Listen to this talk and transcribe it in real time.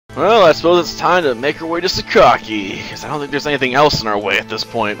Well, I suppose it's time to make our way to Sakaki, because I don't think there's anything else in our way at this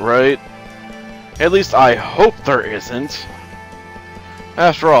point, right? At least I hope there isn't.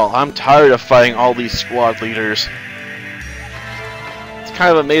 After all, I'm tired of fighting all these squad leaders. It's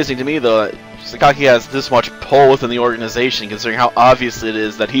kind of amazing to me, though, that Sakaki has this much pull within the organization, considering how obvious it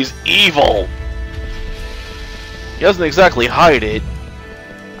is that he's evil! He doesn't exactly hide it.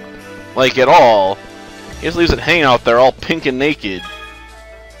 Like, at all. He just leaves it hanging out there all pink and naked.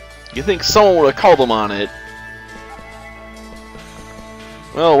 You think someone would have called him on it.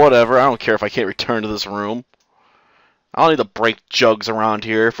 Well, whatever. I don't care if I can't return to this room. I don't need to break jugs around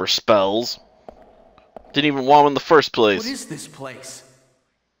here for spells. Didn't even want them in the first place. What is this place?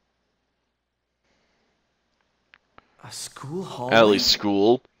 A school hallway? At least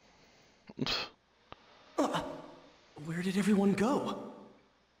school. Where did everyone go?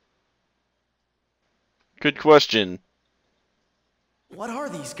 Good question. What are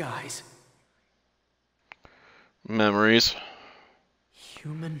these guys? Memories.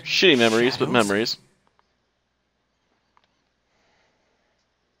 Human Shitty memories, but shadows? memories.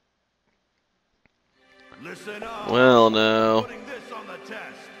 Listen up. Well, no. Putting this on the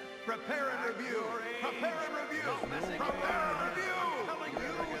test. Prepare and review. Prepare and review. Prepare and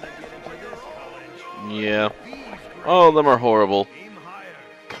review. Yeah. All of them are horrible. Aim higher.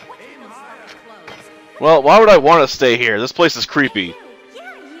 Aim higher. Well, why would I want to stay here? This place is creepy.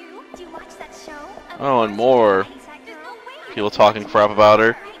 Yeah, you. Do you watch that show? Oh, and more people talking crap about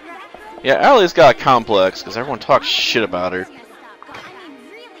her. Yeah, Allie's got a complex, because everyone talks shit about her.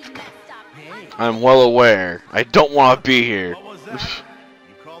 I'm well aware. I don't want to be here. What was that?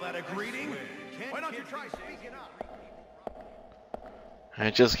 You call that a greeting? Why don't you try speaking up? And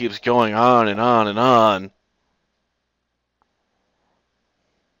it just keeps going on and on and on.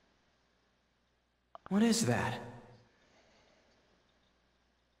 What is that?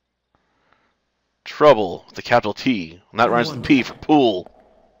 Trouble with the capital T. And that rhymes with P for pool.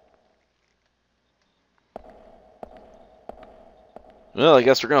 Well, I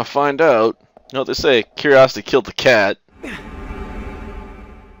guess we're gonna find out. You know what they say, curiosity killed the cat.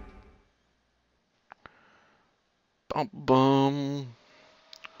 Bum bum.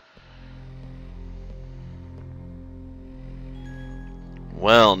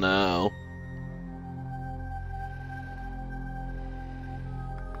 Well, now.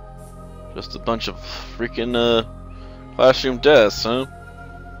 Just a bunch of freaking classroom desks, huh?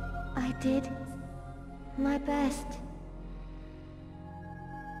 I did my best.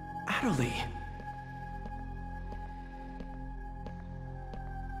 Atoli.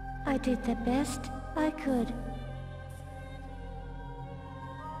 I did the best I could.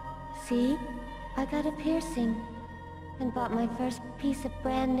 See? I got a piercing and bought my first piece of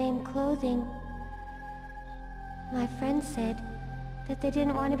brand name clothing. My friends said that they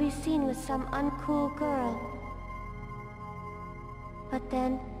didn't want to be seen with some uncool girl. But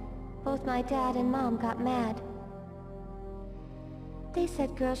then, both my dad and mom got mad. They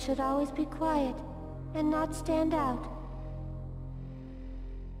said girls should always be quiet and not stand out.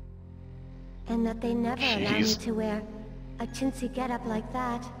 And that they never allow me to wear a chintzy getup like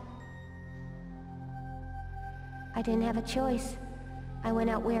that. I didn't have a choice. I went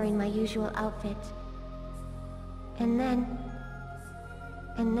out wearing my usual outfit. And then,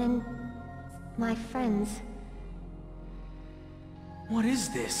 my friends. What is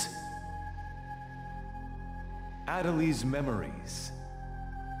this? Atoli's memories.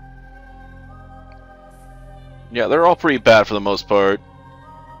 Yeah, they're all pretty bad for the most part.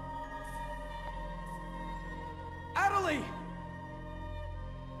 Atoli!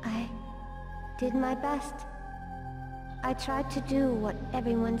 I did my best. I tried to do what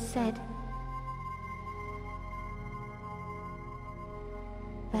everyone said.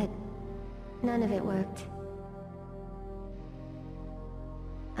 But none of it worked.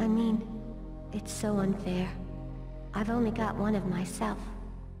 I mean, it's so unfair. I've only got one of myself.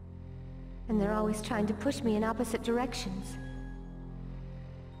 And they're always trying to push me in opposite directions.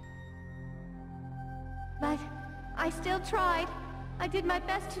 But I still tried. I did my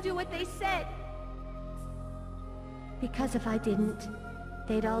best to do what they said. Because if I didn't,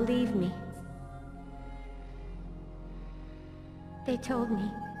 they'd all leave me. They told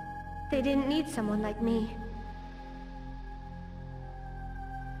me they didn't need someone like me.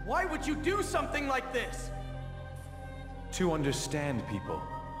 Why would you do something like this? To understand people.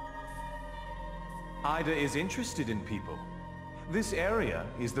 Ida is interested in people. This area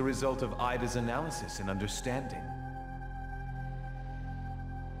is the result of Ida's analysis and understanding.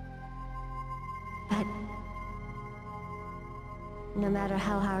 But no matter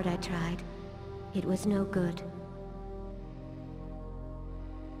how hard I tried, it was no good.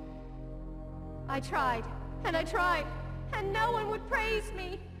 I tried, and no one would praise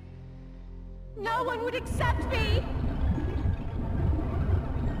me. No one would accept me.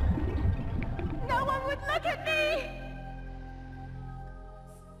 No one would look at me.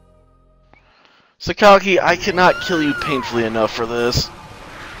 Sakaki, I cannot kill you painfully enough for this.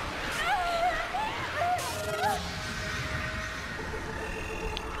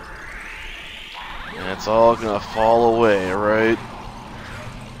 And it's all gonna fall away, right?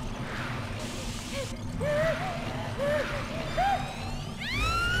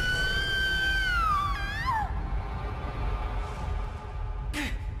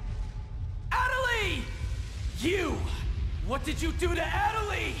 Atoli! You! What did you do to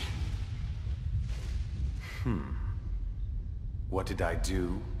Atoli? What did I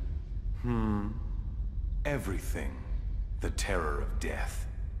do? Everything. The terror of death.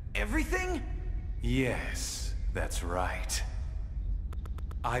 Everything? Yes, that's right.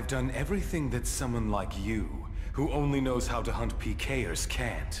 I've done everything that someone like you, who only knows how to hunt PKers,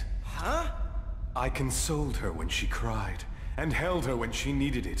 can't. Huh? I consoled her when she cried, and held her when she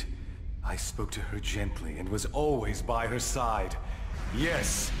needed it. I spoke to her gently and was always by her side.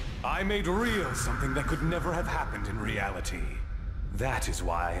 Yes, I made real something that could never have happened in reality. That is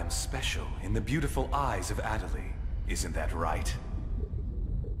why I am special in the beautiful eyes of Atoli. Isn't that right?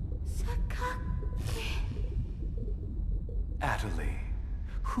 Sakaki. Atoli,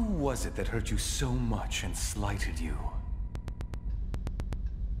 who was it that hurt you so much and slighted you?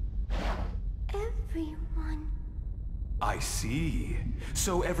 Everyone. I see.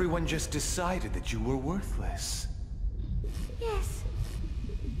 So everyone just decided that you were worthless. Yes.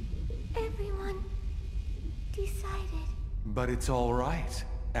 Everyone decided. But it's all right,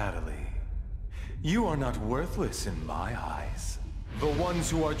 Atoli. You are not worthless in my eyes. The ones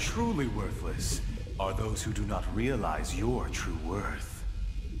who are truly worthless are those who do not realize your true worth.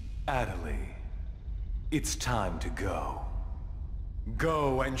 Atoli, it's time to go.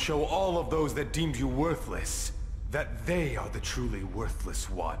 Go and show all of those that deemed you worthless that they are the truly worthless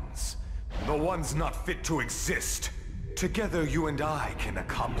ones. The ones not fit to exist. Together you and I can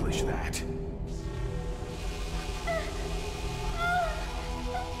accomplish that.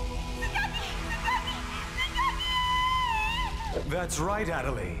 That's right,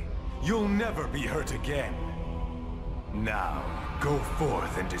 Atoli. You'll never be hurt again. Now, go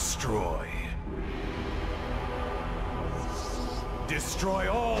forth and destroy.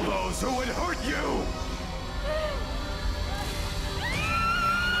 Destroy all those who would hurt you!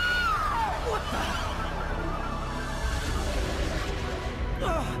 What the?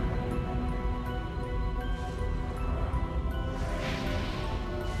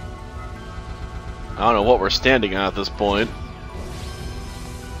 I don't know what we're standing on at this point.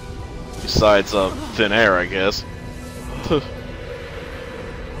 Besides thin air, I guess.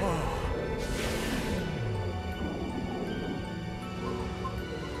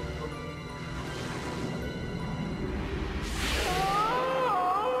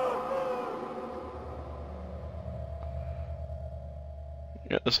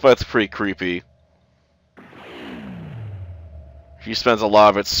 Yeah, this fight's pretty creepy. She spends a lot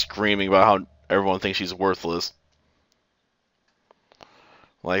of it screaming about how everyone thinks she's worthless.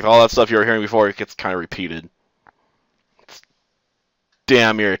 Like, all that stuff you were hearing before, it gets kind of repeated. It's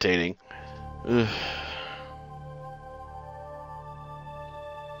damn irritating. Ugh.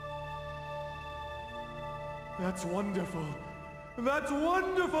 That's wonderful. That's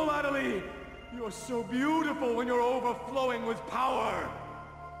wonderful, Atoli! You're so beautiful when you're overflowing with power!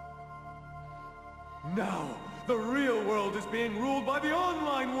 Now, the real world is being ruled by the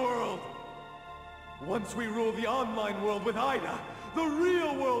online world! Once we rule the online world with Ida, the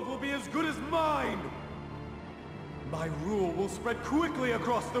real world will be as good as mine! My rule will spread quickly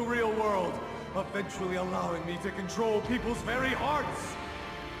across the real world, eventually allowing me to control people's very hearts!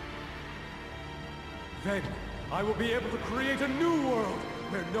 Then, I will be able to create a new world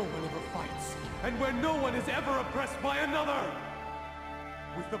where no one ever fights, and where no one is ever oppressed by another!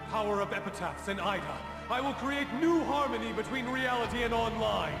 With the power of epitaphs and Ida, I will create new harmony between reality and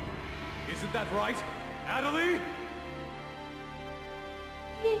online! Isn't that right, Atoli?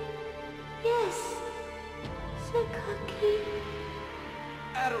 Yes. Sakaki.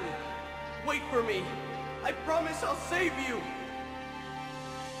 Atoli, wait for me. I promise I'll save you.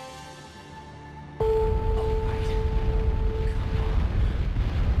 All right.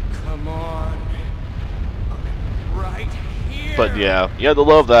 Come on. Right here. But yeah, you had to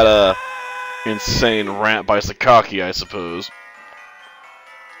love that insane rant by Sakaki, I suppose.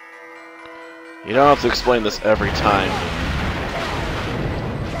 You don't have to explain this every time.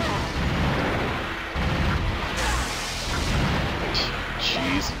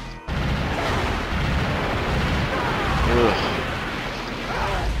 Jeez.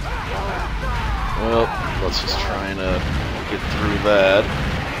 let's just try and get through that.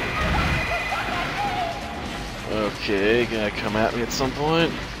 Okay, gonna come at me at some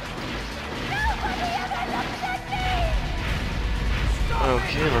point.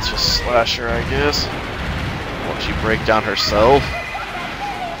 Okay, let's just slash her, I guess. Won't she break down herself?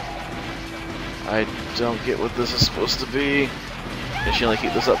 I don't get what this is supposed to be. Can she only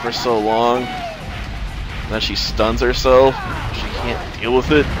keep this up for so long? And then she stuns herself. She can't deal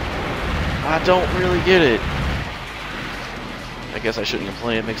with it. I don't really get it. I guess I shouldn't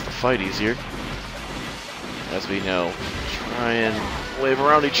complain. It makes the fight easier. As we know, try and wave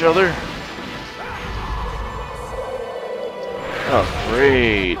around each other. Oh,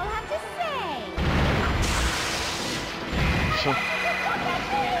 great.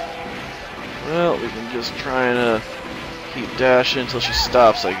 Well, we can just try and keep dashing until she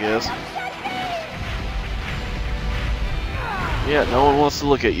stops, I guess. Yeah, no one wants to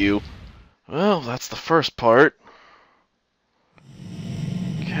look at you. Well, that's the first part.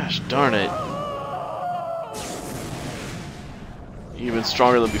 Gosh darn it. Even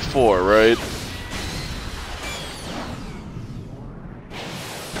stronger than before, right?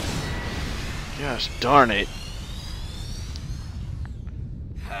 Gosh darn it.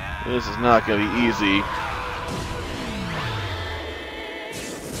 This is not going to be easy.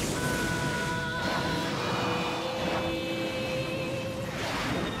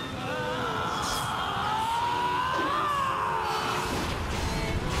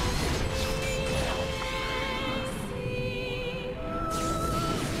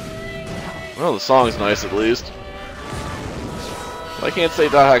 Well, the song's nice at least. I can't say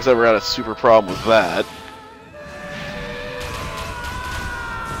Dot Hack's ever had a super problem with that.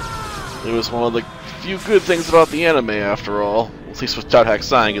 It was one of the few good things about the anime, after all. At least with Dot Hack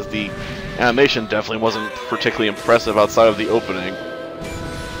sang, is the animation definitely wasn't particularly impressive outside of the opening. Is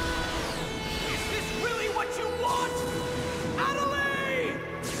this really what you want? Atoli!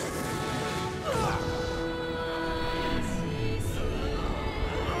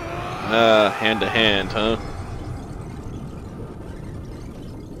 Hand to hand, huh?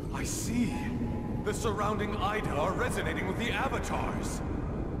 I see. The surrounding Ida are resonating with the avatars.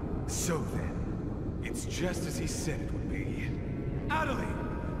 So then, it's just as he said it would be. Atoli,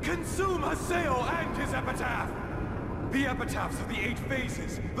 consume Haseo and his epitaph! The epitaphs of the 8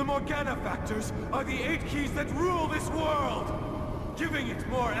 phases, the Morgana factors, are the 8 keys that rule this world! Giving it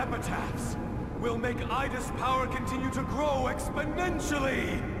more epitaphs will make Ida's power continue to grow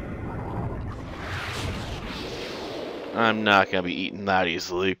exponentially! I'm not gonna be eaten that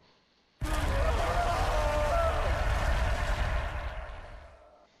easily.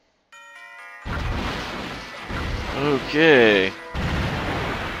 Okay.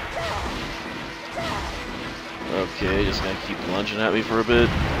 Okay, just gonna keep lunging at me for a bit.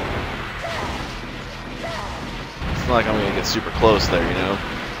 It's not like I'm gonna get super close there, you know?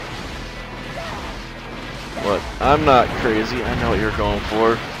 But I'm not crazy. I know what you're going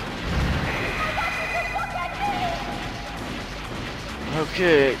for.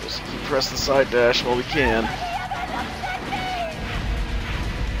 Okay, just keep pressing side dash while we can.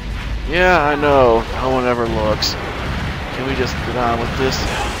 Yeah, I know. No one ever looks. Can we just get on with this?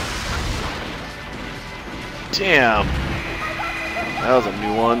 Damn! That was a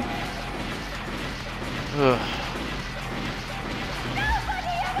new one. Ugh.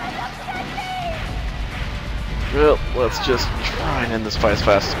 Well, let's just try and end this fight as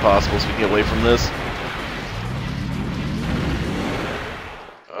fast as possible so we can get away from this.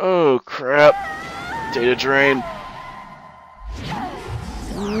 Oh, crap. Data drain.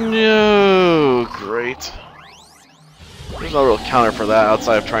 No, great. There's no real counter for that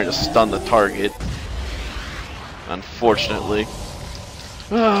outside of trying to stun the target. Unfortunately.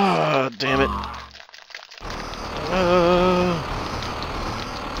 Ah, damn it.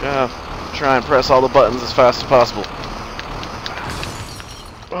 Gotta try and press all the buttons as fast as possible.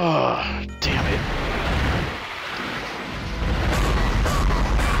 Oh, damn it.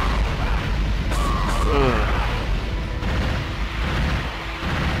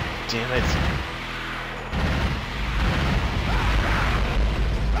 Damn it.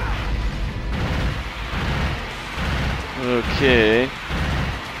 Okay.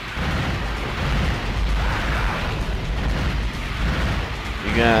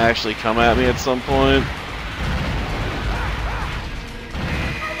 You gonna actually come at me at some point?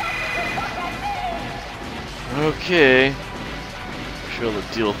 Okay. Should be able to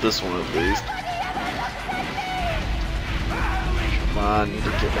deal with this one at least. Come on, need to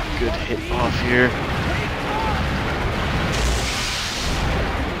get a good hit off here.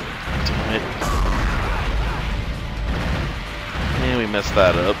 Damn it. And we messed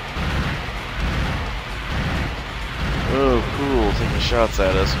that up. Oh, cool, taking shots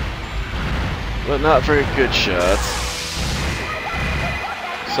at us. But not very good shots.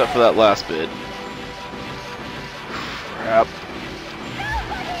 Except for that last bit. Crap.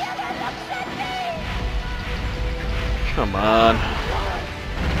 Come on.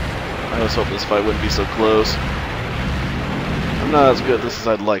 I was hoping this fight wouldn't be so close. I'm not as good at this as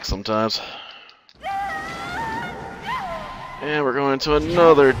I'd like sometimes. And we're going to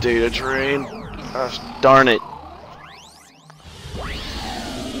another data drain. Gosh darn it.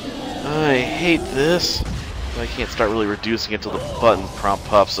 I hate this. I can't start really reducing it till the button prompt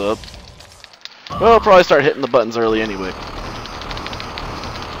pops up. Well, I'll probably start hitting the buttons early anyway.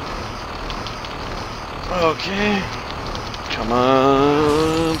 Okay. Come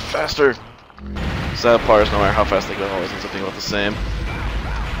on. Faster. Sad part is no matter how fast they go, it always ends up being about the same.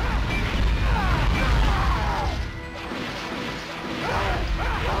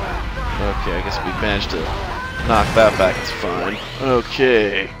 Okay, I guess we managed to knock that back, it's fine.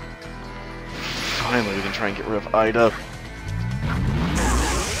 Okay. Finally, we can try and get rid of Ida.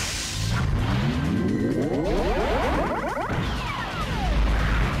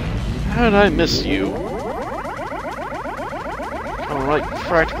 How did I miss you? Coming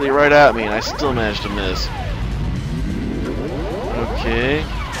practically right at me, and I still managed to miss. Okay.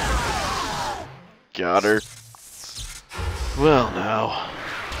 Got her. Well, now.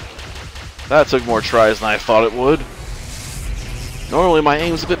 That took more tries than I thought it would. Normally my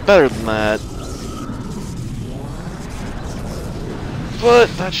aim's a bit better than that. But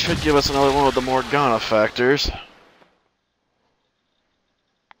that should give us another one of the Morgana factors.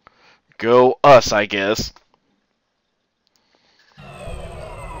 Go us, I guess.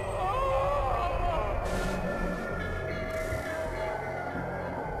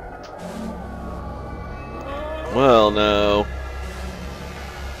 Well, no.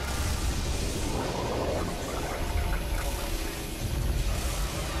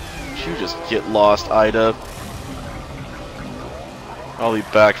 You just get lost, Ida. I'll be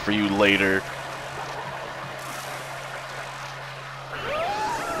back for you later.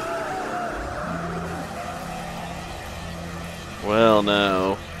 Well,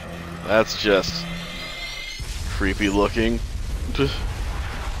 no. That's just creepy looking. No,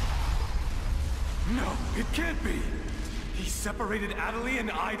 it can't be. He separated Atoli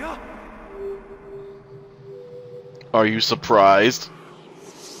and Ida? Are you surprised?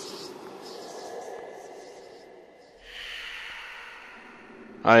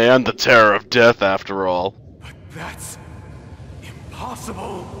 I am the terror of death, after all. But that's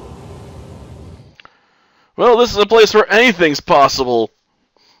impossible. Well, this is a place where anything's possible.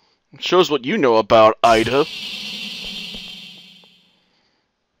 It shows what you know about Ida.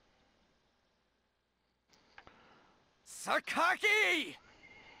 Sakaki!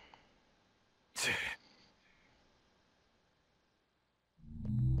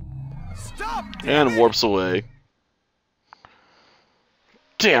 Stop! And warps away.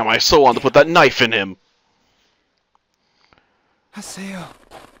 Damn, I so wanted to put that knife in him. Haseo,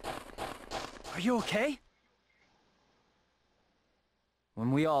 are you okay?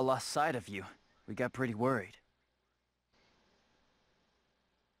 When we all lost sight of you, we got pretty worried.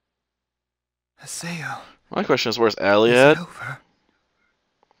 Haseo, My question is, where's Allie is at? it over?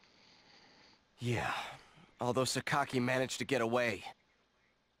 Yeah, although Sakaki managed to get away.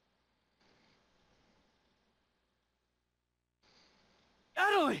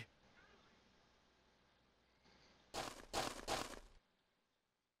 Atoli!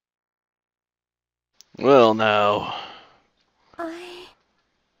 Well, now.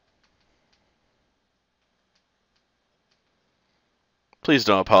 Please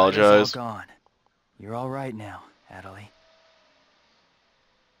don't apologize. It's all gone. You're all right now, Atoli.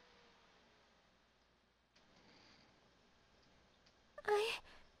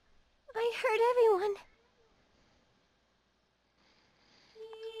 I hurt everyone.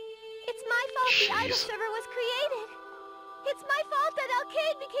 It's my fault the Ida server was created. It's my fault that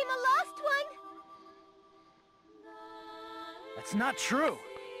Arcade became a lost one. That's not true.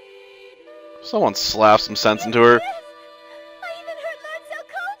 Someone slap some sense into her. I even hurt Lord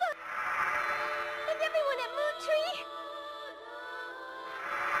Zelkova. And everyone at Moon Tree.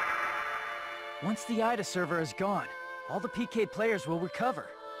 Once the Ida server is gone, all the PK players will recover.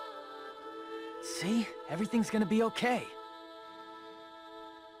 See? Everything's gonna be okay.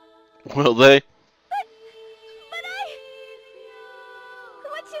 Will they? But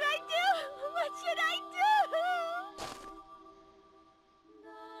what should I do? What should I do?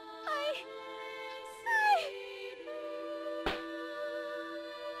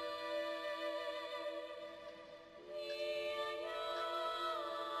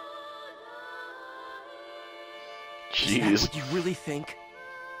 Jeez. Is that what you really think?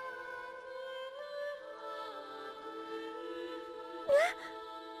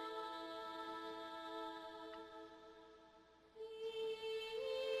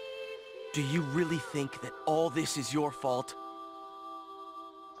 Do you really think that all this is your fault?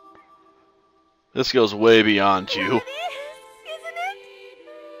 This goes way beyond you. Well, it is, isn't it?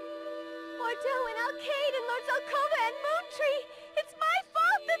 Ordo and Arcade and Lord Zelkova and Moontree. It's my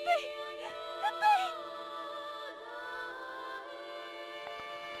fault that they...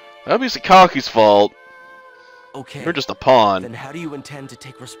 That'd be Sakaki's fault. Okay. You're just a pawn. Then how do you intend to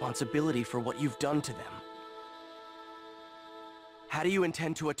take responsibility for what you've done to them? How do you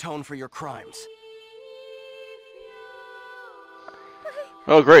intend to atone for your crimes?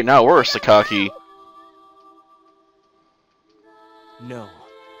 Oh great, now we're Sakaki. No.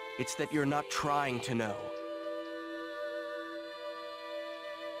 It's that you're not trying to know.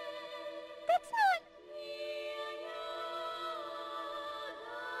 That's not...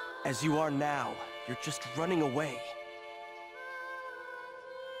 As you are now, you're just running away.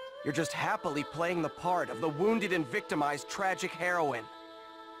 You're just happily playing the part of the wounded and victimized tragic heroine.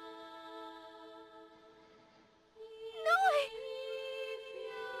 No,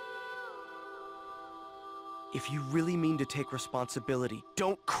 If you really mean to take responsibility,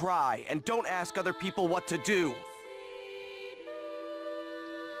 don't cry and don't ask other people what to do.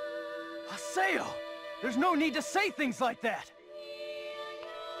 Haseo! There's no need to say things like that!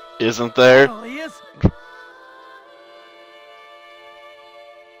 Isn't there? Well, he is.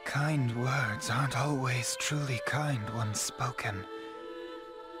 Kind words aren't always truly kind once spoken.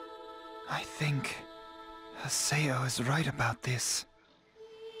 I think Haseo is right about this.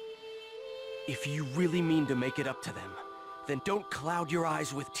 If you really mean to make it up to them, then don't cloud your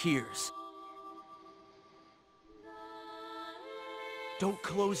eyes with tears. Don't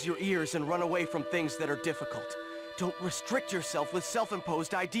close your ears and run away from things that are difficult. Don't restrict yourself with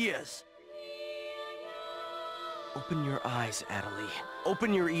self-imposed ideas. Open your eyes, Atoli.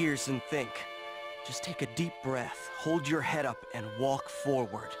 Open your ears and think. Just take a deep breath, hold your head up, and walk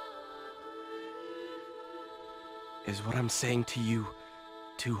forward. Is what I'm saying to you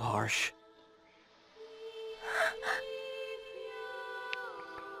too harsh?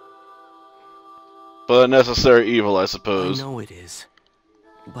 But a necessary evil, I suppose. I know it is.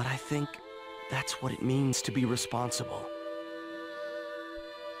 But I think that's what it means to be responsible.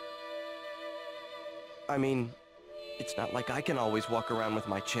 I mean, it's not like I can always walk around with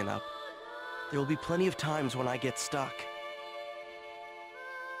my chin up. There will be plenty of times when I get stuck.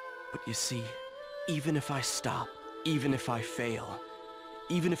 But you see, even if I stop, even if I fail,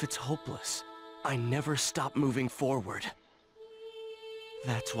 even if it's hopeless, I never stop moving forward.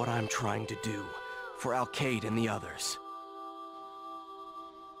 That's what I'm trying to do, for Alcade and the others.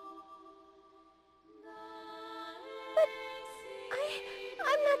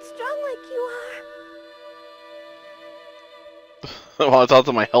 I'm not strong like you are. While it's out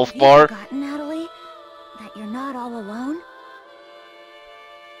to my health Have bar. you forgotten, Atoli? That you're not all alone?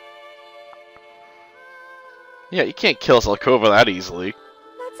 Yeah, you can't kill Zelkova that easily.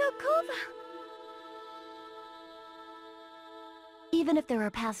 Not Zelkova. Even if there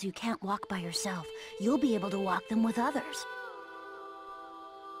are paths you can't walk by yourself, you'll be able to walk them with others.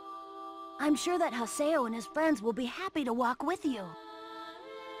 I'm sure that Haseo and his friends will be happy to walk with you.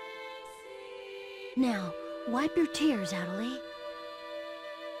 Now, wipe your tears, Atoli.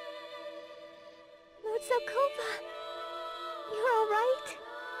 Lord Zelkova, you're all right?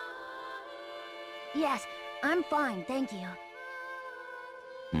 Yes, I'm fine, thank you.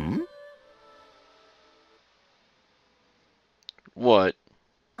 What?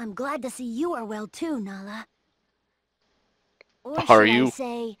 I'm glad to see you are well too, Nala. Or Are should you? I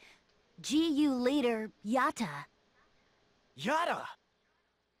say, GU leader Yatta. Yatta!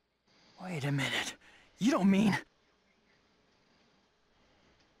 Wait a minute. You don't mean...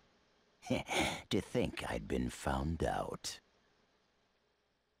 To think I'd been found out.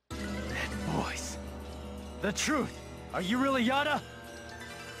 That voice. The truth. Are you really Yatta?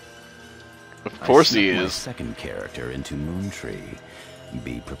 Of course I he snuck my is. second character into Moontree.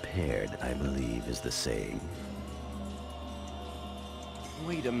 Be prepared, I believe, is the saying.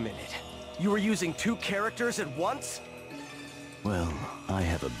 Wait a minute. You were using 2 characters at once? Well, I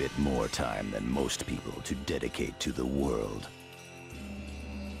have a bit more time than most people to dedicate to the world.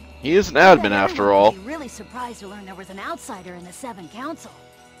 He is an admin after all. I'd be really surprised to learn there was an outsider in the Seven Council.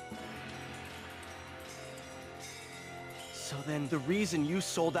 So then the reason you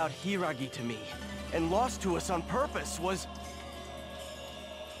sold out Hiragi to me and lost to us on purpose was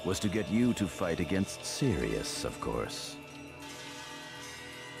Was to get you to fight against Sirius, of course.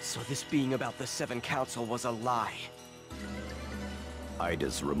 So this being about the Seven Council was a lie.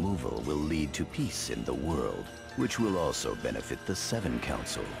 Ida's removal will lead to peace in the world, which will also benefit the Seven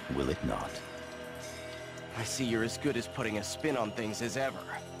Council, will it not? I see you're as good as putting a spin on things as ever.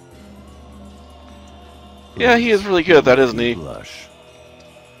 Yeah, he is really good at that, isn't he? Blush.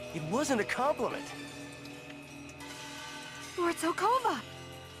 It wasn't a compliment. Lord Sokova!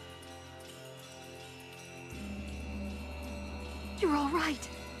 You're all right.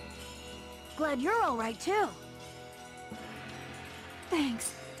 Glad you're all right, too.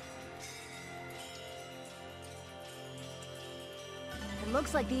 Thanks. It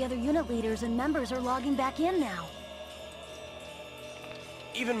looks like the other unit leaders and members are logging back in now.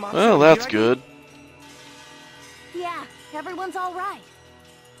 Even Matsu Well, and that's Miyagi? good. Yeah, everyone's all right.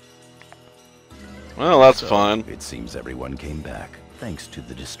 Well, that's So, fine. It seems everyone came back, thanks to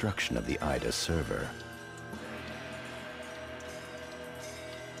the destruction of the Ida server.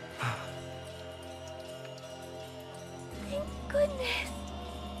 Thank goodness.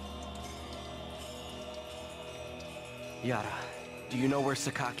 Yara, do you know where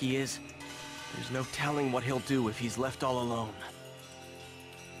Sakaki is? There's no telling what he'll do if he's left all alone.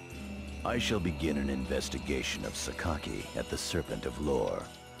 I shall begin an investigation of Sakaki at the Serpent of Lore.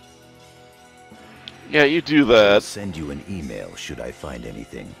 Yeah, you do I'll that. send you an email should I find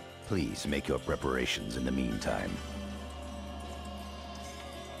anything. Please make your preparations in the meantime.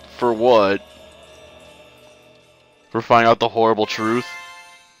 For what? For finding out the horrible truth?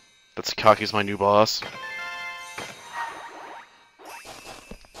 That Sakaki's my new boss?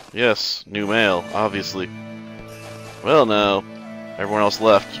 Yes, new mail, obviously. Well, no. Everyone else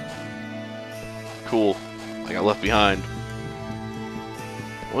left. Cool. I got left behind.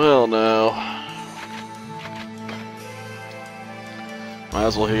 Well, no. Might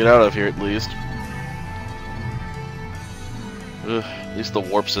as well get out of here at least. Ugh, at least the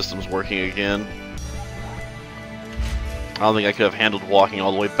warp system's working again. I don't think I could have handled walking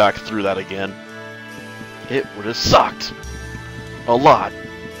all the way back through that again. It would have sucked. A lot.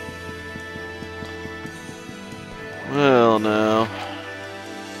 Well, now.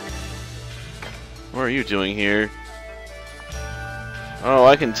 What are you doing here? Oh,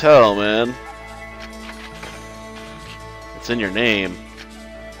 I can tell, man. It's in your name.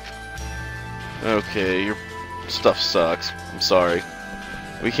 Okay, your stuff sucks. I'm sorry.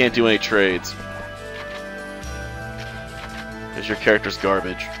 We can't do any trades. Because your character's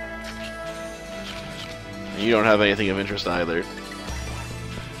garbage. And you don't have anything of interest either.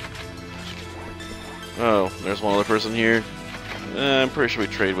 Oh, there's one other person here. I'm pretty sure we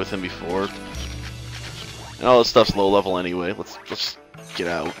traded with him before. And all this stuff's low level anyway. Let's get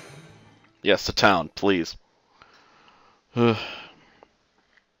out. Yes, to town, please. In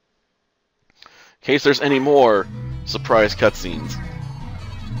case there's any more surprise cutscenes.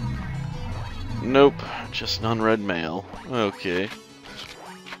 Nope, just unread mail. Okay.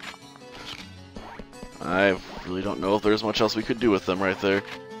 I really don't know if there's much else we could do with them right there.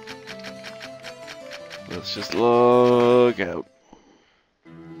 Let's just log out.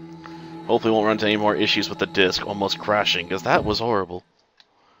 Hopefully we won't run into any more issues with the disc almost crashing, because that was horrible.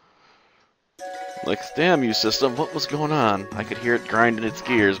 Like, damn you, system, what was going on? I could hear it grinding its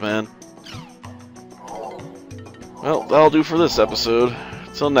gears, man. Well, that'll do for this episode.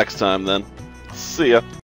 Till next time, then. See ya.